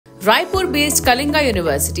Raipur-based Kalinga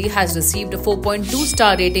University has received a 4.2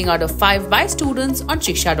 star rating out of 5 by students on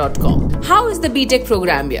shiksha.com. How is the B.Tech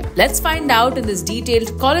program here? Let's find out in this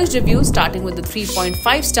detailed college review, starting with the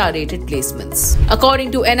 3.5 star rated placements.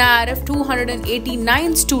 According to NIRF,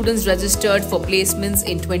 289 students registered for placements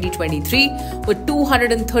in 2023, with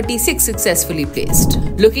 236 successfully placed.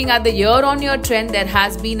 Looking at the year-on-year trend, there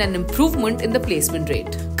has been an improvement in the placement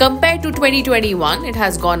rate. Compared to 2021, it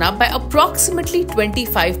has gone up by approximately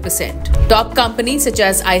 25%. Top companies such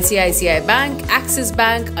as ICICI Bank, Axis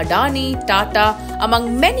Bank, Adani, Tata,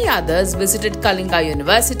 among many others, visited Kalinga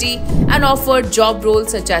University and offered job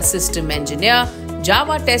roles such as system engineer,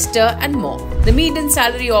 Java tester and more. The median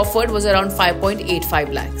salary offered was around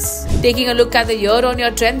 5.85 lakhs. Taking a look at the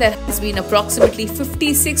year-on-year trend, there has been approximately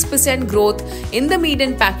 56% growth in the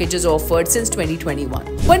median packages offered since 2021.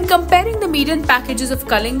 When comparing the median packages of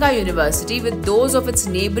Kalinga University with those of its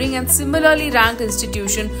neighbouring and similarly ranked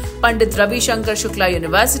institution, Pandit Ravi Shankar Shukla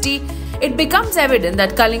University, it becomes evident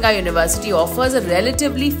that Kalinga University offers a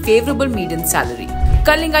relatively favourable median salary.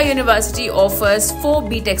 Kalinga University offers 4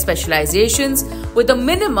 Btech Specialisations with a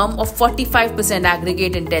minimum of 45%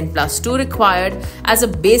 aggregate in 10+2 required as a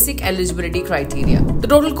basic eligibility criteria. The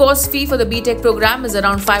total course fee for the Btech program is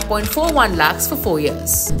around 5.41 lakhs for 4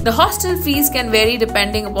 years. The hostel fees can vary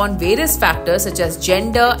depending upon various factors such as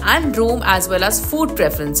gender and room as well as food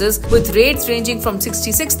preferences, with rates ranging from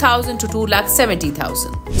 66,000 to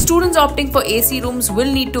 2,70,000. Students opting for AC rooms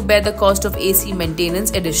will need to bear the cost of AC maintenance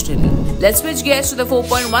additionally. Let's switch gears to the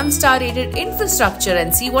 4.1 star rated infrastructure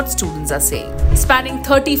and see what students are saying. Spanning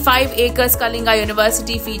 35 acres, Kalinga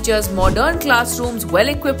University features modern classrooms,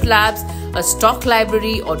 well-equipped labs, a stock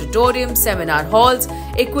library, auditorium, seminar halls,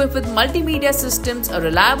 equipped with multimedia systems, a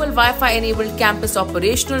reliable Wi-Fi enabled campus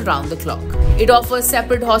operational round the clock. It offers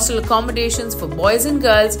separate hostel accommodations for boys and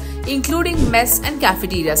girls, including mess and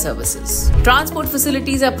cafeteria services. Transport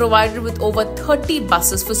facilities are provided with over 30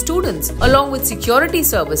 buses for students, along with security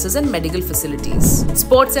services and medical facilities.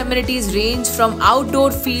 Sports amenities range from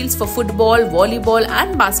outdoor fields for football, volleyball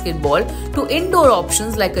and basketball to indoor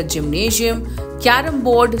options like a gymnasium, carom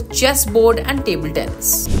board, chess board and table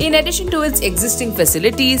tennis. In addition to its existing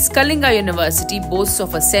facilities, Kalinga University boasts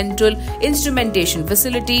of a central instrumentation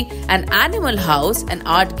facility, an animal house, an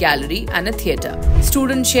art gallery and a theatre.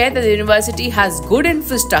 Students share that the university has good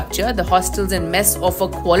infrastructure, the hostels and mess offer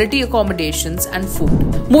quality accommodations and food.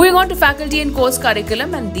 Moving on to faculty and course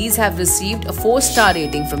curriculum, and these have received a 4-star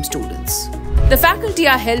rating from students. The faculty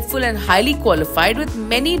are helpful and highly qualified, with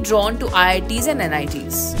many drawn to IITs and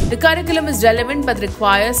NITs. The curriculum is relevant but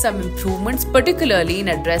requires some improvements, particularly in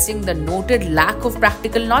addressing the noted lack of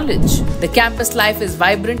practical knowledge. The campus life is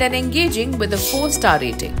vibrant and engaging with a 4-star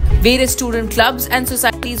rating. Various student clubs and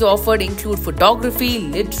societies offered include photography,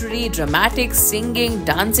 literary, dramatics, singing,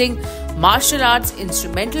 dancing, martial arts,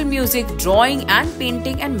 instrumental music, drawing and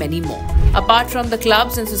painting and many more. Apart from the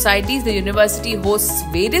clubs and societies, the university hosts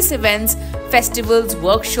various events, festivals,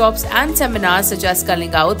 workshops and seminars such as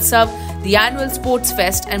Kalinga Utsav, the annual Sports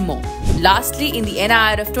Fest and more. Lastly, in the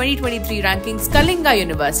NIRF 2023 rankings, Kalinga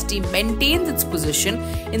University maintains its position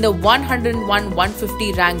in the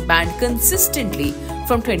 101-150 rank band consistently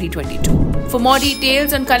from 2022. For more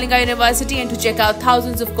details on Kalinga University and to check out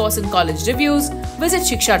thousands of course and college reviews, visit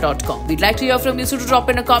shiksha.com. We'd like to hear from you, so to drop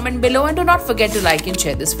in a comment below and do not forget to like and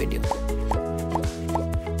share this video.